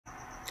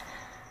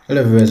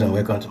Hello viewers and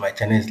welcome to my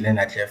channel. It's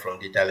Leonard here from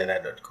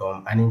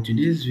Leonard.com, and in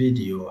today's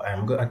video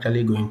I'm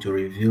actually going to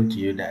reveal to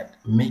you that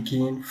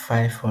making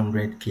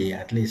 500k,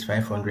 at least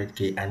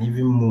 500k and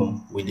even more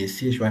with the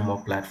CHY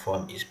Mall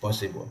platform is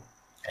possible.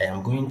 I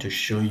am going to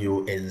show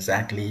you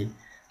exactly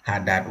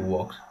how that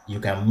works.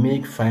 You can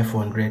make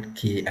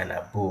 500k and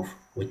above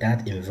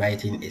without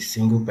inviting a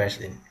single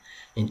person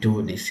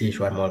into the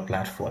CHY Mall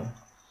platform.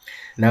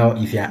 Now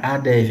if you are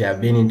out there, if you have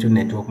been into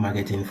network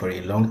marketing for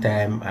a long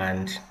time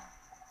and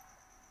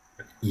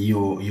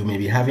you may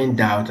be having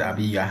doubt,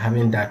 you are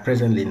having doubt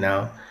presently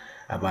now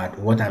about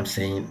what I'm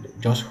saying,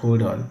 just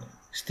hold on,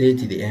 stay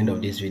to the end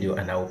of this video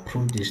and I will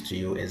prove this to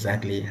you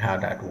exactly how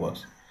that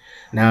works.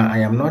 Now I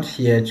am not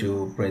here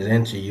to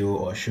present to you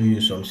or show you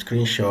some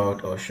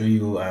screenshot or show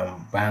you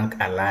bank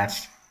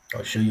alerts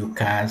or show you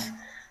cars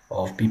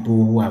of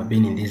people who have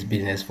been in this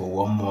business for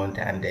 1 month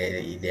and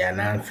they are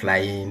now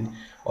flying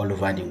all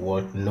over the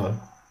world. No,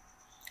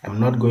 I'm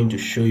not going to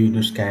show you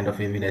those kind of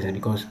evidence,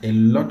 because a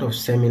lot of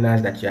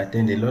seminars that you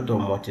attend, a lot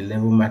of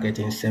multi-level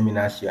marketing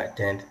seminars you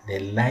attend, they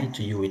lie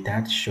to you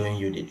without showing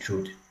you the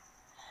truth.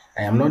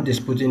 I am not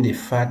disputing the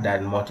fact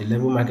that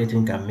multi-level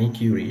marketing can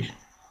make you rich.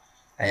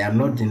 I am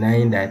not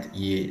denying that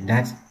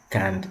that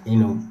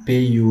can pay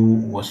you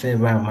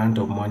whatever amount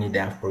of money they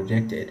have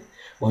projected.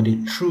 But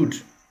the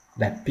truth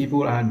that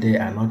people out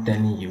there are not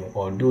telling you,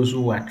 or those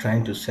who are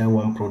trying to sell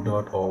one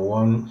product or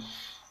one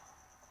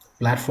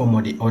platform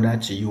or the other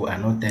to you are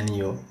not telling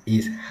you,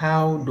 is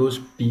how those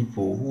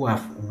people who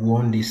have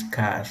won these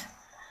cars,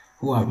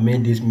 who have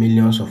made these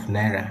millions of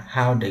naira,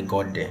 how they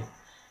got there.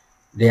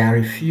 They are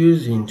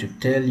refusing to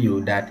tell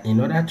you that in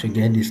order to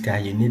get this car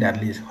you need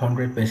at least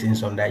 100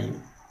 persons under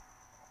you.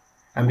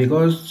 And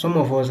because some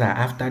of us are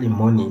after the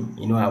money,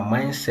 our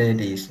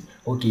mindset is,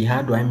 okay,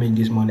 how do I make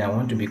this money? I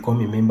want to become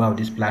a member of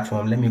this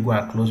platform, let me go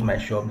and close my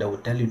shop. They will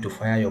tell you to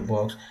fire your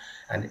boss,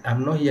 and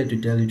I'm not here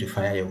to tell you to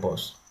fire your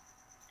boss.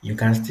 You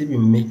can still be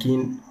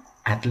making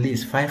at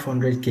least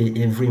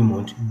 500k every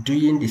month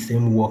doing the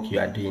same work you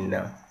are doing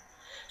now.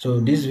 So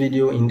in this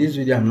video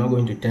I'm not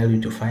going to tell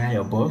you to fire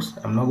your boss.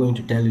 I'm not going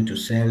to tell you to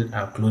sell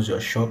and close your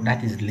shop.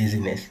 That is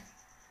laziness.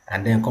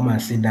 And then come and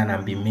sit down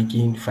and be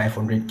making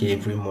 500k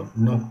every month.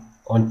 No,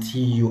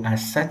 until you are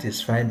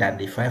satisfied that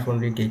the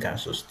 500k can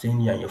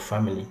sustain you and your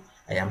family.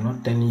 I am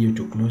not telling you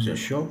to close your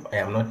shop. I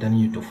am not telling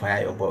you to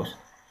fire your boss.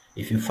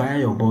 If you fire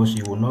your boss,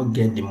 you will not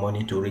get the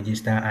money to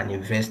register and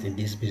invest in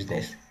this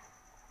business.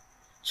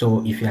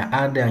 So if you are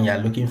out there and you are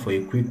looking for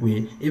a quick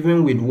way,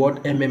 even with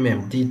what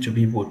MMM did to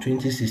people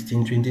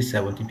 2016,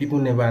 2017, people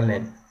never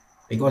learn.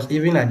 Because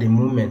even at the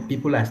moment,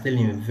 people are still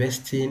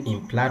investing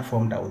in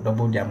platforms that will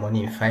double their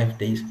money in 5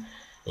 days,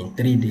 in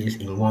 3 days,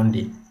 in 1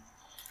 day.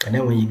 And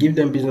then when you give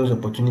them business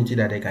opportunity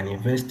that they can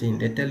invest in,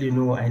 they tell you,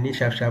 no, I need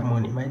sharp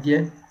money. My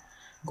dear,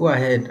 go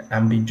ahead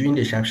and be doing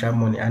the sharp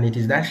money. And it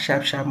is that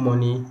sharp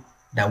money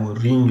that will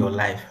ruin your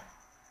life.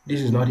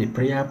 This is not a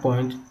prayer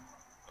point,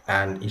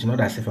 and it's not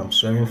as if I'm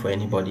swearing for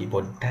anybody,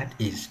 but that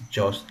is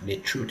just the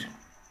truth.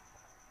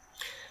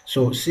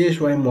 So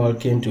CHY Mall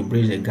came to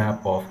bridge the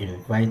gap of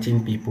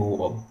inviting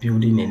people or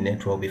building a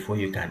network before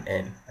you can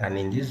earn. And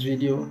in this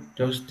video,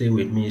 just stay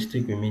with me,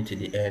 stick with me to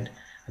the end,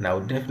 and I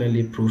will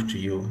definitely prove to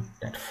you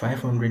that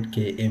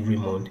 500k every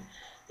month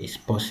is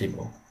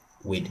possible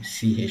with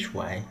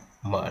CHY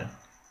Mall.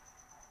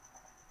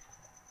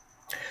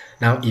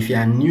 Now, if you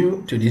are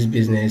new to this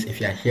business, if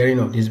you are hearing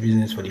of this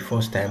business for the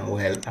first time,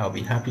 well, I'll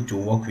be happy to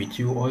work with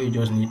you. All you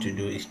just need to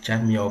do is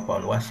chat me up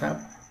on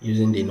WhatsApp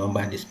using the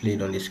number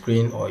displayed on the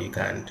screen, or you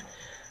can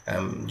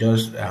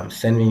just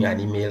send me an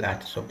email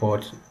at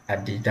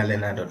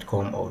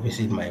support@digitallearner.com, or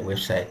visit my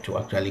website to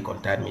actually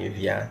contact me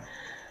via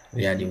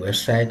the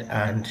website.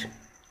 And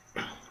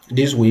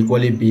this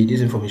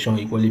information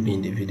will equally be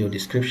in the video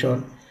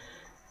description.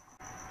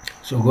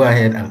 So go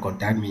ahead and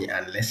contact me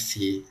and let's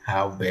see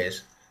how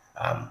best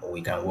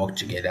we can work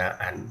together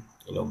and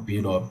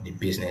build up the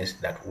business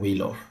that we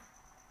love.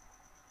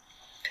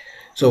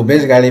 So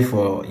basically, if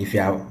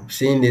you are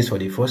seeing this for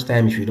the first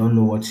time, if you don't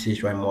know what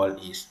CHY Mall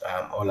is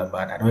all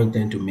about, I don't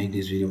intend to make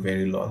this video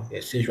very long.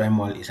 The CHY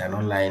Mall is an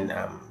online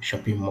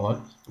shopping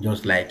mall,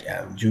 just like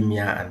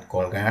Jumia and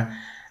Konga.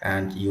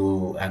 And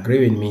you agree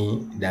with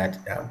me that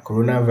the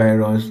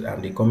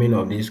coming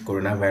of this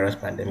coronavirus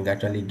pandemic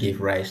actually gave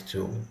rise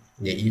to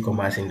the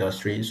e-commerce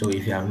industry. So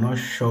if you have not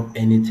shopped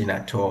anything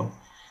at all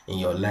in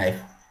your life,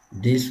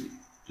 this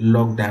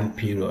lockdown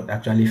period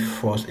actually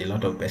forced a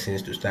lot of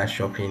persons to start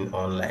shopping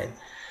online.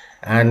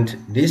 And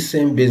this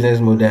same business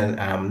model,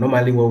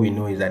 normally what we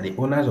know is that the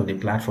owners of the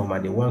platform are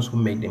the ones who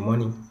make the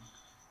money.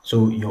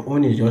 So your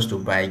own is just to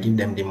buy, give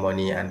them the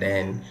money, and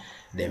then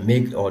they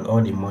make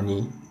all the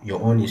money.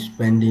 Your own is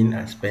spending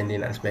and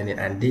spending and spending.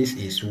 And this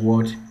is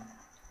what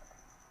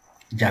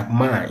Jack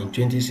Ma in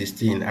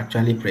 2016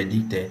 actually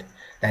predicted,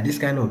 that this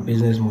kind of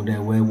business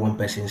model where one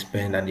person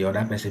spends and the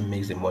other person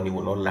makes the money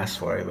will not last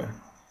forever.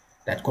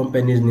 That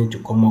companies need to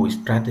come up with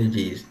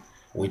strategies,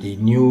 with a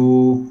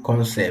new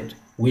concept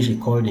which he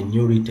called the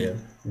new retail,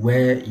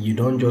 where you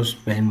don't just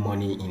spend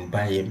money in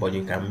buying, but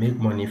you can make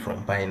money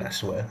from buying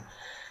as well.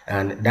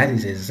 And that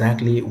is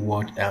exactly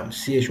what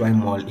CHY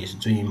Mall is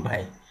doing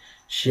by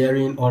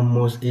sharing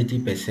almost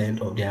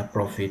 80% of their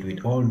profit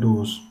with all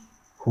those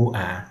who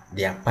are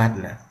their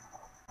partner.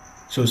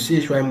 So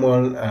CHY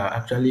Mall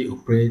actually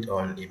operate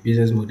on a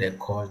business model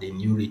called the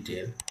New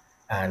Retail,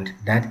 and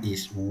that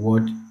is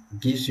what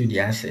gives you the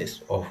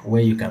access of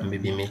where you can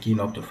maybe making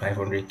up to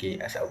 500k,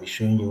 as I'll be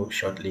showing you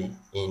shortly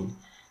in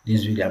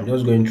this video. I'm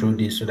just going through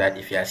this so that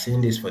if you are seeing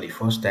this for the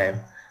first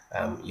time,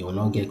 you will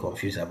not get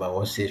confused about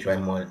what CHY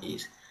Mall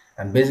is.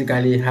 And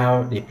basically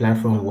how the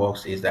platform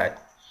works is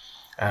that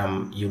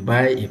you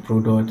buy a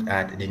product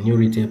at the new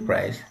retail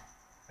price,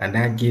 and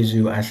that gives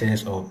you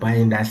access of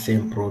buying that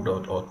same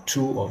product or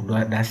two of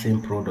that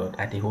same product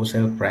at a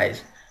wholesale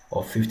price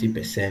of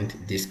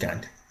 50%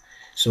 discount.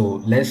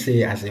 So let's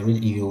say as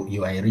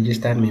you are a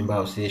registered member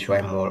of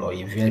CHY Mall or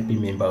a VIP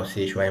member of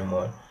CHY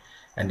Mall,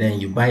 and then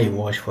you buy a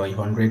watch for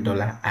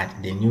 $100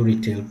 at the new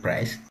retail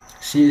price.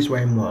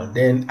 CHY Mall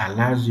then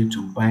allows you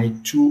to buy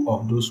two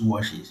of those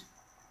watches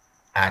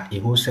at a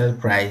wholesale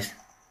price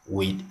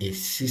with a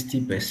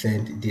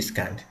 60%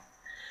 discount.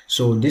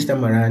 So this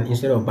time around,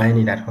 instead of buying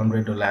it at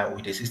 $100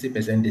 with a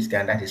 60%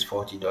 discount, that is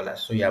 $40.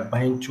 So you are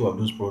buying two of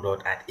those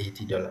products at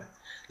 $80.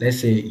 Let's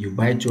say you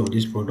buy two of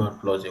this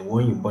product plus the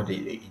one you bought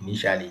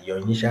initially. Your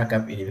initial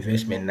capital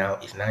investment now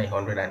is now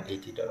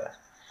 $180.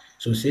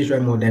 So CHY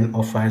Mall then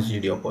offers you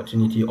the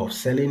opportunity of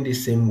selling the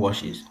same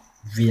watches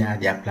via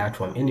their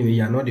platform. Anyway,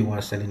 you are not the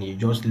one selling it, you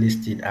just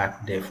list it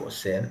out there for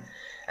sale,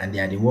 and they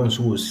are the ones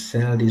who will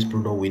sell this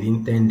product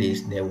within 10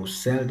 days. They will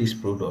sell this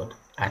product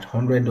at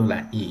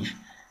 $100 each,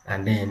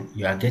 and then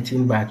you are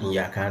getting back in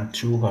your account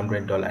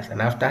 $200.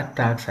 And after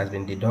tax has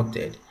been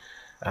deducted,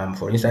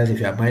 for instance, if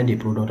you are buying the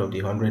product of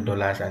the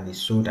 $100 and it's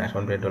sold at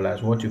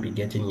 $100, what you'll be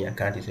getting in your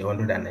account is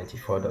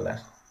 $194.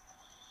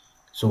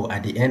 So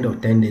at the end of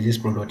 10 days, this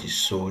product is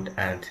sold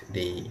and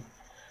the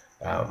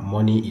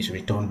money is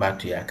returned back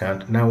to your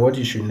account. Now what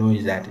you should know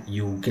is that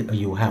you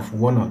have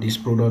one of this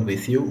product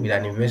with you with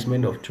an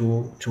investment of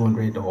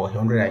 $200 or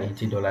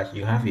 $180.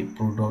 You have a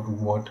product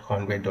worth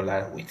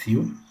 $100 with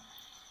you,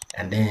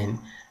 and then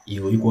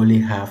you equally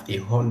have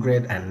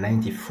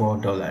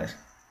 $194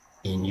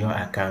 in your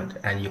account,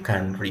 and you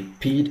can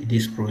repeat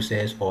this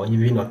process or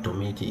even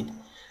automate it,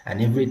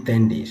 and every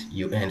 10 days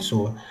you earn.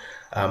 So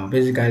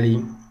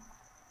basically,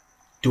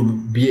 to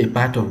be a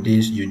part of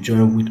this, you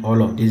join with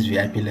all of these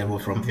VIP level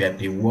from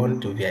VIP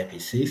 1 to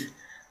VIP 6,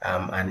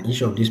 and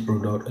each of these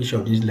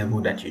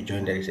level that you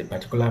join, there is a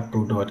particular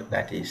product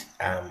that is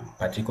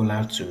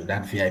particular to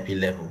that VIP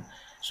level.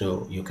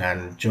 So you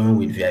can join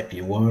with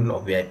VIP 1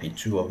 or VIP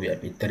 2 or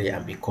VIP 3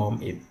 and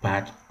become a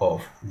part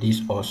of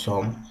this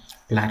awesome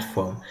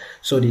platform.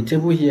 So the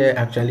table here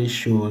actually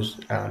shows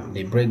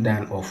the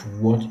breakdown of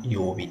what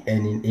you will be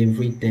earning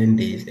every 10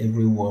 days,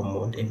 every 1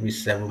 month, every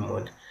 7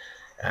 months,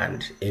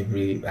 and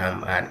every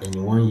and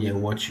in 1 year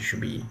what you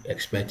should be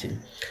expecting.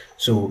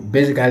 So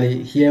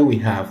basically here we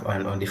have,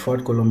 and on the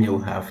fourth column here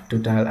we have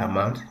total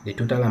amount. The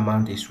total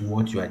amount is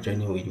what you are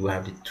joining with. You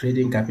have the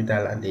trading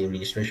capital and the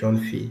registration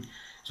fee.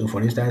 So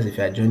for instance, if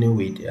you are joining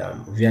with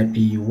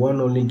VIP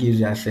 1, only gives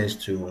you access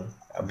to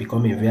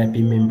become a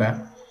VIP member,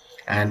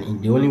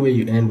 and the only way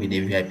you earn with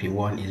a VIP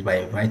 1 is by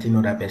inviting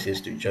other persons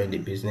to join the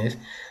business.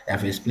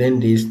 I've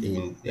explained this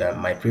in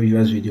my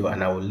previous video,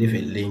 and I will leave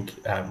a link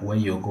where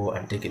you go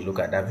and take a look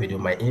at that video.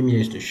 My aim here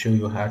is to show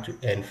you how to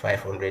earn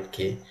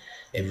 500k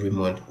every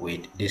month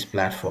with this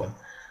platform.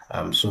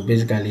 So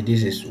basically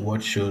this is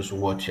what shows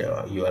what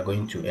you are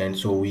going to earn.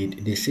 So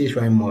with the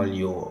CHY Mall,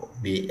 you'll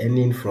be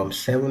earning from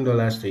 $7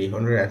 to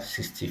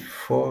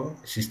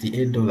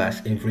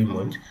 $168 every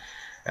month.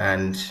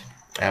 And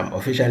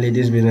officially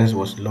this business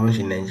was launched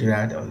in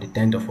Nigeria on the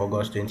 10th of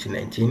August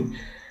 2019.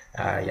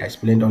 I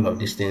explained all of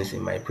these things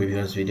in my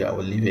previous video. I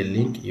will leave a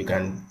link. You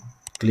can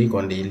click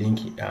on the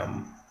link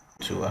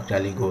to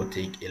actually go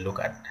take a look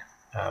at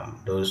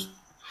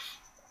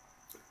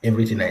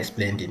everything I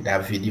explained in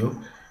that video.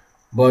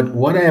 But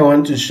what I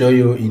want to show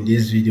you in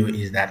this video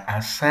is that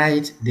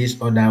aside these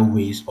other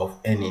ways of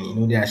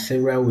earning, there are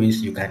several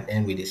ways you can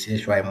earn with the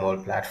CHY Mall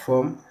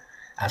platform.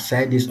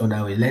 Aside this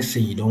other way, let's say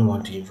you don't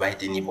want to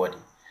invite anybody.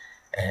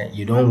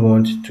 You don't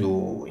want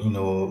to,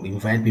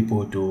 invite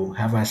people to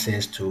have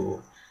access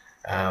to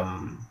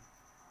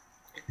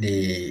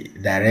the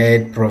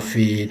direct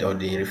profit or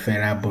the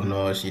referral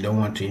bonus. You don't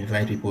want to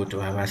invite people to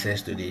have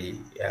access to the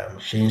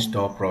chain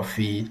store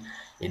profit.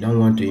 You don't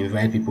want to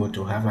invite people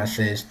to have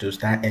access to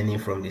start earning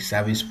from the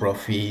service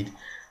profit.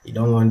 You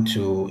don't want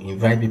to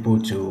invite people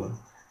to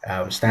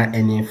start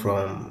earning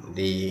from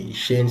the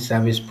chain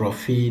service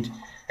profit,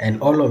 and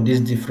all of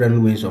these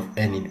different ways of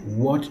earning.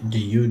 What do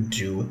you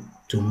do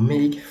to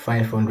make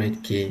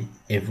 500k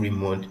every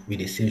month with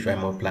the CHY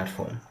Mall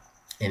platform?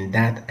 And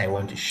that I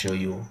want to show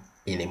you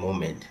in a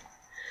moment.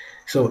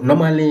 So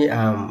normally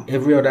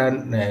every other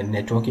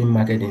networking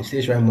marketing,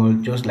 CHY Mall,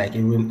 just like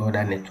every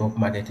other network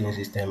marketing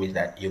system, is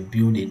that you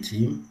build a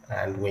team,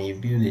 and when you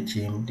build a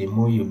team, the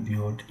more you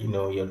build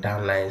your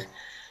downlines,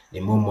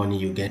 the more money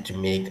you get to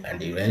make and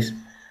the rest.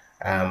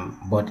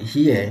 But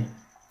here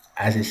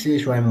as a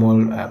CHY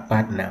Mall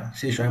partner,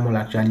 CHY Mall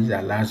actually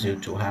allows you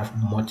to have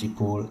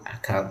multiple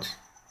accounts.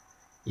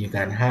 You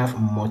can have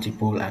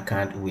multiple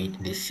accounts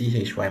with the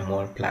CHY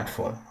Mall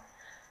platform.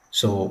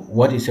 So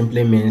what it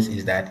simply means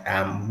is that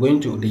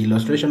the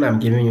illustration I'm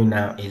giving you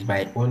now is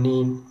by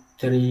owning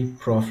 3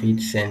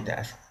 profit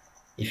centers.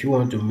 If you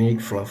want to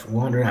make from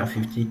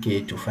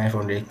 150k to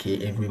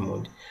 500k every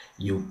month,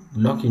 you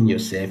lock in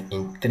yourself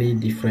in 3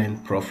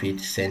 different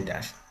profit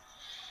centers.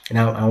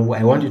 Now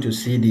I want you to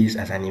see this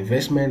as an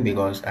investment,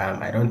 because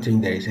I don't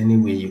think there is any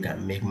way you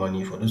can make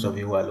money. For those of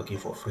you who are looking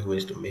for free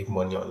ways to make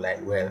money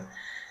online, well,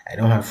 I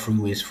don't have free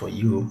ways for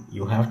you.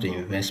 You have to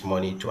invest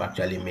money to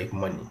actually make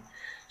money.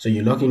 So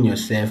you lock in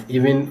yourself.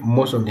 Even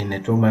most of the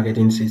network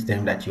marketing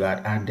system that you are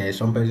out there,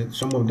 some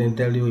of them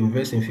tell you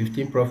invest in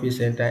 15 profit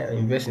center,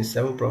 invest in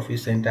 7 profit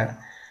center.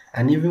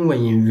 And even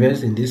when you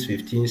invest in this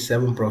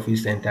 7 profit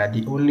center,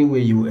 the only way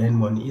you earn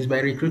money is by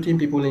recruiting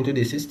people into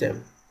the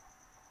system.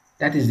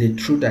 That is the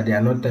truth that they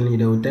are not telling you.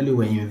 They will tell you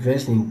when you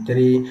invest in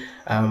 3,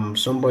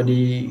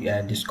 somebody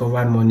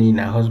discovered money in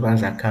her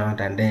husband's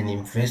account and then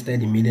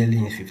invested immediately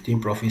in 15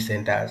 profit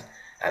centers,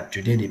 and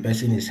today the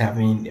person is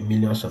having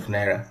millions of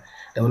naira.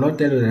 They will not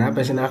tell you that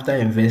person, after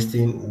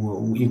investing,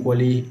 will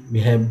equally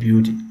help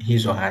build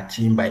his or her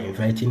team by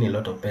inviting a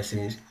lot of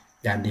persons.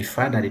 And the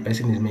fact that the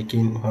person is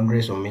making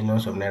hundreds of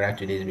millions of naira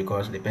today is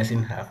because the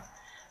person have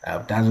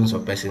thousands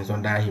of persons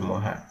under him or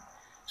her.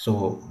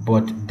 So,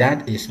 but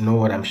that is not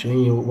what I'm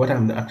showing you. What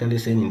I'm actually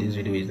saying in this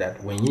video is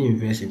that when you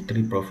invest in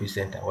 3 profit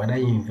center, whether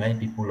you invite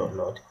people or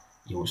not,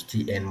 you will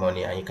still earn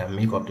money, and you can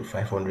make up to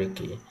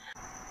 500k.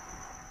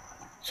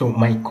 So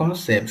my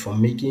concept for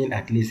making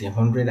at least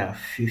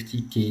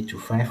 150k to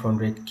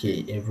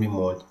 500k every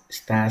month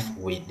starts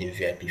with the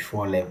VIP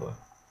 4 level.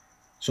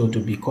 So to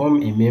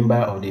become a member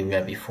of the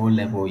VIP 4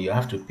 level, you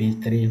have to pay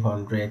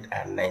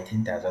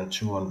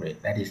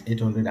 $319,200. That is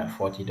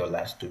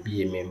 $840 to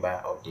be a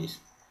member of this.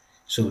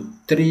 So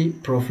 3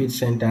 profit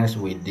centers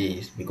with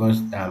this,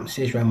 because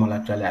CHY Mall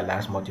actually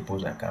allows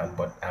multiple accounts,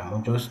 but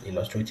I'm just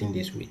illustrating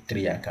this with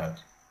 3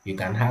 accounts. You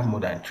can have more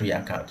than 3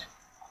 accounts,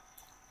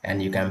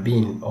 and you can be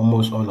in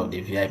almost all of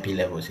the VIP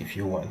levels if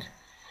you want.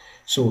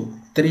 So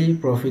 3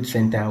 profit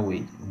center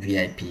with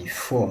VIP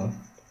 4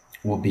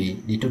 will be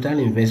the total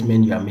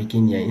investment you are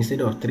making here. Instead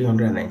of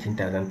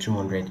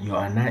 $319,200, you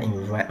are now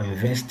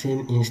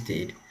investing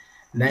instead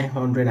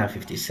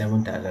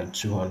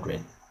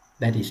 $957,200.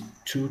 That is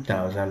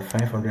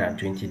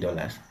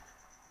 $2,520.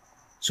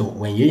 So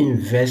when you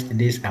invest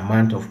this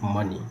amount of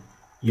money,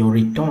 your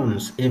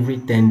returns every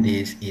 10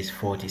 days is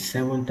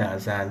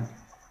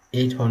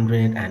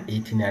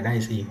 $47,880. That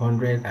is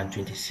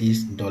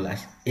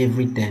 $126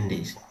 every 10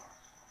 days.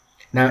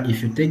 Now,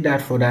 if you take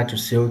that further to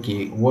say,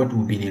 okay, what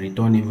will be the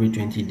return every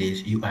 20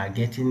 days? You are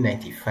getting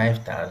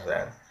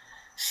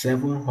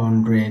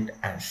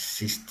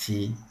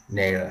 95,760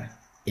 naira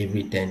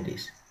every 10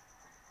 days.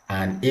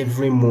 And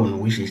every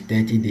month, which is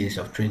 30 days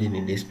of trading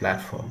in this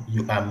platform,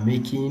 you are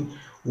making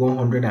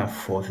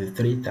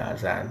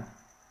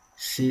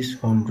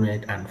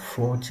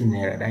 143,640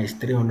 naira. That is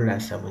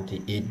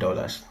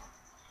 $378.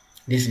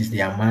 This is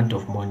the amount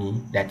of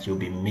money that you'll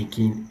be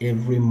making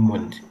every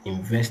month,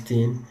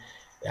 investing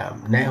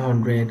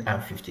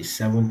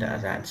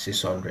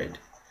 957,600.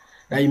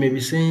 Now you may be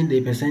saying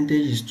the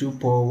percentage is too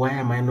poor. Why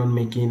am I not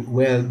making?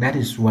 Well, that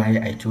is why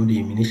I told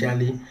you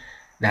initially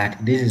that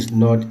this is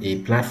not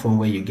a platform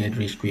where you get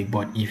rich quick.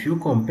 But if you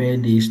compare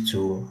this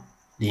to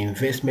the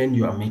investment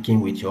you are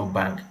making with your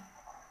bank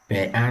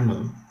per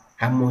annum,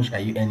 how much are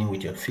you earning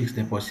with your fixed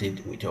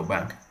deposit with your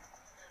bank?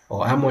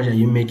 Or how much are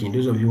you making?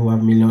 Those of you who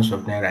have millions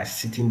of naira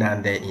sitting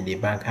down there in the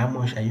bank, how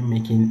much are you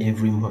making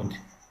every month?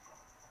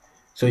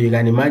 So you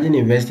can imagine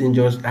investing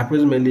just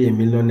approximately $1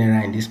 million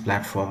naira in this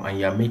platform, and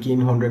you are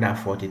making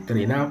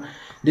 143. Now,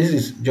 this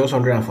is just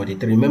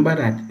 143. Remember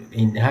that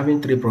in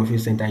having 3 profit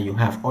center, you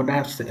have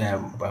other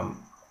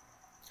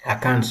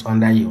accounts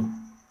under you.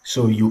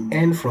 So you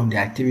earn from the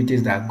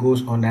activities that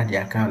goes under the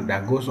account,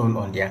 that goes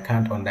on the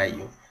account under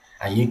you,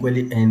 and you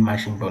equally earn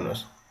matching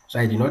bonus. So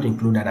I did not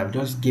include that. I'm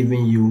just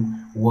giving you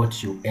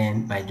what you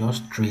earn by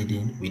just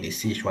trading with the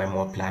CHY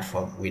Mall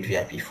platform with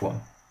VIP 4.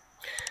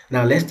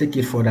 Now let's take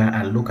it further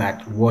and look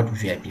at what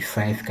VIP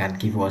 5 can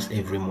give us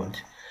every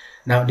month.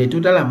 Now the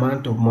total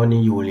amount of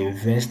money you will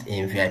invest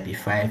in VIP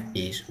 5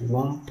 is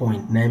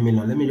 1.9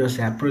 million. Let me just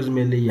say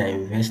approximately you are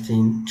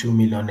investing 2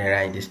 million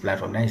naira in this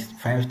platform. That is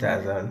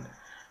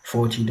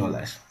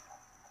 $5,040.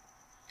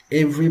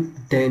 Every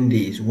 10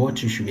 days,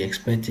 what you should be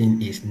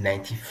expecting is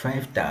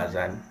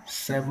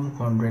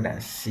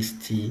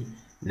 95,760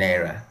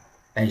 naira.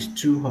 That is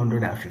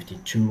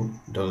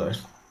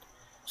 $252.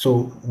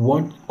 So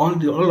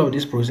all of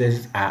these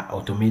processes are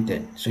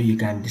automated, so you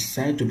can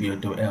decide to be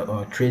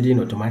trading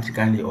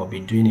automatically or be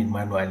doing it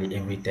manually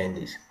every 10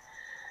 days.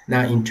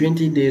 Now in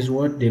 20 days,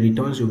 what the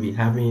returns you'll be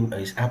having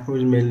is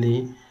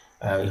approximately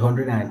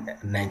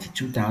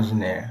 192,000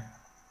 naira.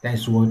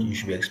 That's what you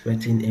should be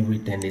expecting every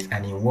 10 days,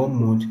 and in 1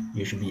 month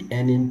you should be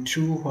earning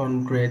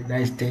 200.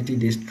 That is 30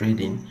 days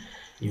trading.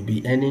 you'll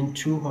be earning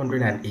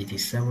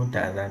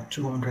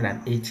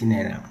 287,280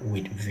 naira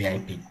with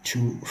VIP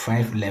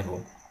 5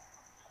 level.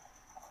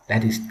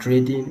 That is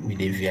trading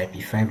with a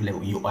VIP 5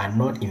 level. You are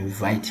not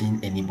inviting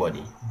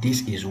anybody.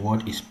 This is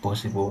what is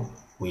possible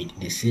with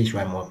the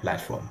CHY Mall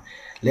platform.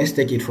 Let's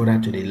take it further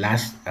to the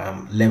last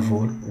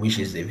level, which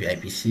is the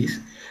VIP 6.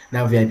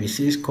 Now VIP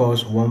 6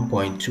 costs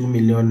 1.2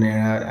 million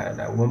naira,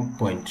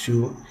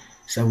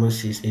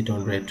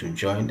 1.276800 to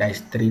join. That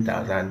is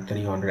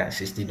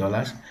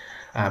 $3,360.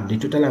 The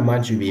total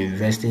amount you'll be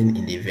investing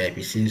in the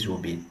VIP 6 will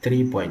be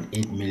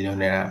 3.8 million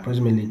naira,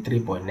 approximately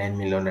 3.9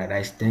 million naira.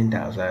 That is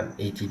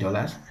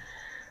 $10,080.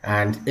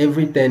 And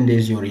every 10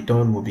 days your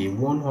return will be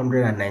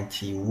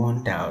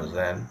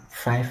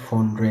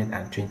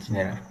 191,520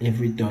 naira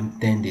every 10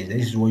 days.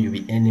 This is what you'll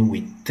be earning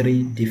with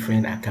 3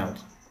 different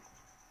accounts.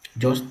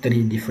 Just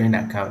 3 different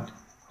accounts.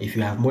 If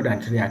you have more than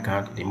 3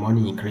 accounts, the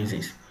money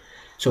increases.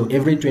 So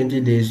every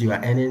 20 days you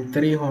are earning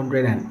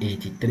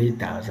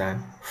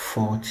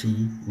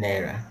 383,040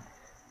 naira.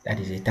 That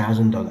is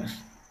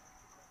 $1,000.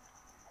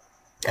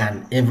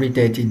 And every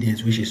 30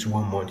 days, which is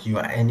 1 month, you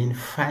are earning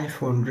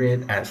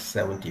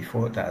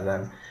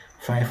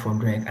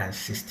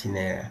 574,560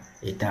 naira,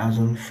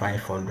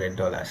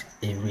 $1,500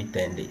 every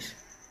 10 days.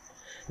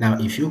 Now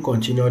if you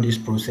continue this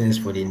process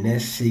for the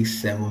next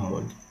 6-7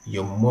 months,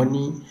 your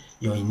money,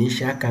 your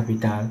initial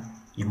capital,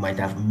 you might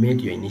have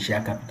made your initial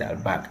capital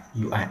back.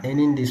 You are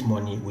earning this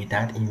money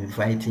without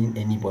inviting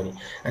anybody.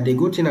 And the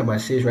good thing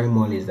about CHY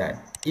Mall is that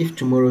if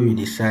tomorrow you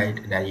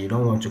decide that you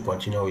don't want to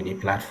continue with the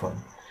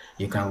platform,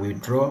 you can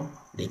withdraw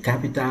the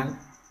capital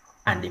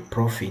and the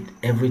profit,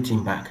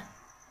 everything back.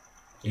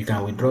 You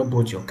can withdraw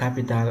both your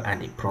capital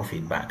and the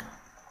profit back.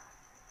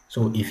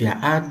 So if you're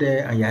out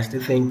there and you're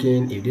still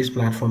thinking if this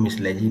platform is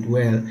legit,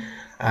 well,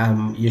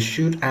 you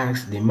should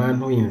ask the man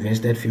who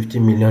invested 50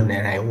 million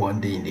naira in one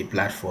day in the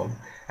platform,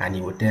 and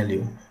he will tell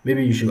you.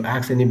 Maybe you should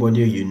ask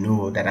anybody you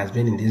know that has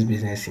been in this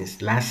business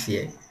since last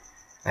year,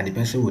 and the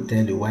person will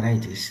tell you whether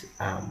it is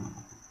a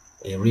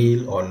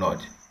real or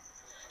not.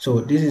 So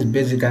this is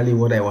basically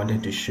what I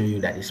wanted to show you,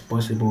 that is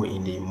possible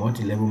in the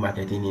multi-level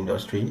marketing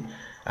industry,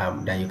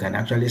 that you can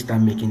actually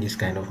start making this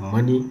kind of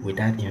money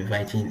without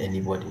inviting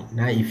anybody.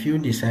 Now if you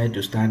decide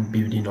to start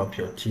building up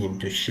your team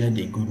to share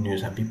the good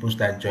news and people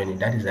start joining,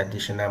 that is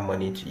additional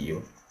money to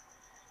you.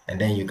 And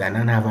then you can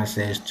now have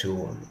access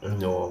to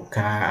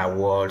car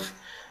awards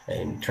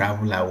and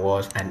travel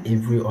awards and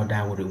every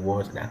other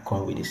rewards that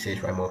come with the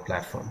CHY Mall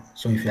platform.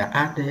 So if you are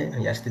out there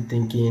and you're still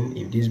thinking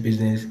if this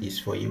business is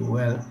for you,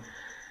 well,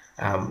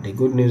 the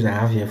good news I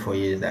have here for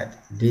you is that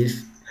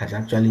this has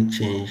actually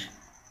changed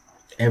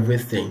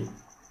everything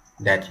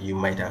that you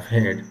might have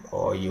heard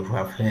or you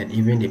have heard,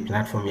 even the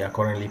platform you are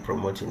currently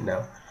promoting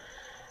now.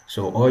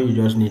 So all you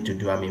just need to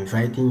do, I'm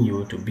inviting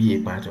you to be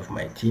a part of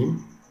my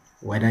team.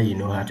 Whether you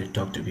know how to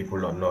talk to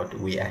people or not,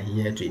 we are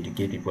here to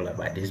educate people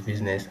about this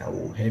business and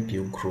will help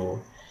you grow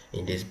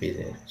in this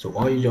business. So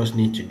all you just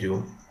need to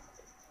do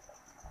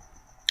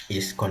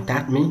is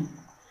contact me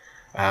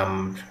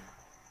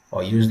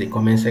or use the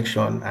comment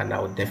section, and I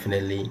will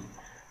definitely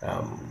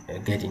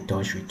get in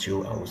touch with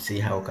you and we'll see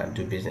how we can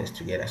do business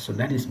together. So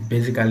that is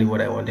basically what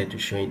I wanted to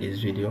show in this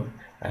video.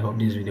 I hope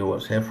this video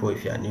was helpful.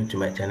 If you are new to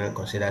my channel,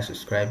 consider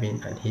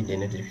subscribing and hit the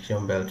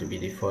notification bell to be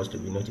the first to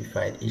be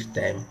notified each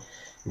time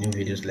new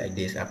videos like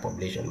this are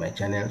published on my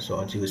channel. So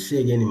until we see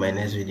again in my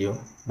next video,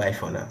 bye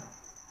for now.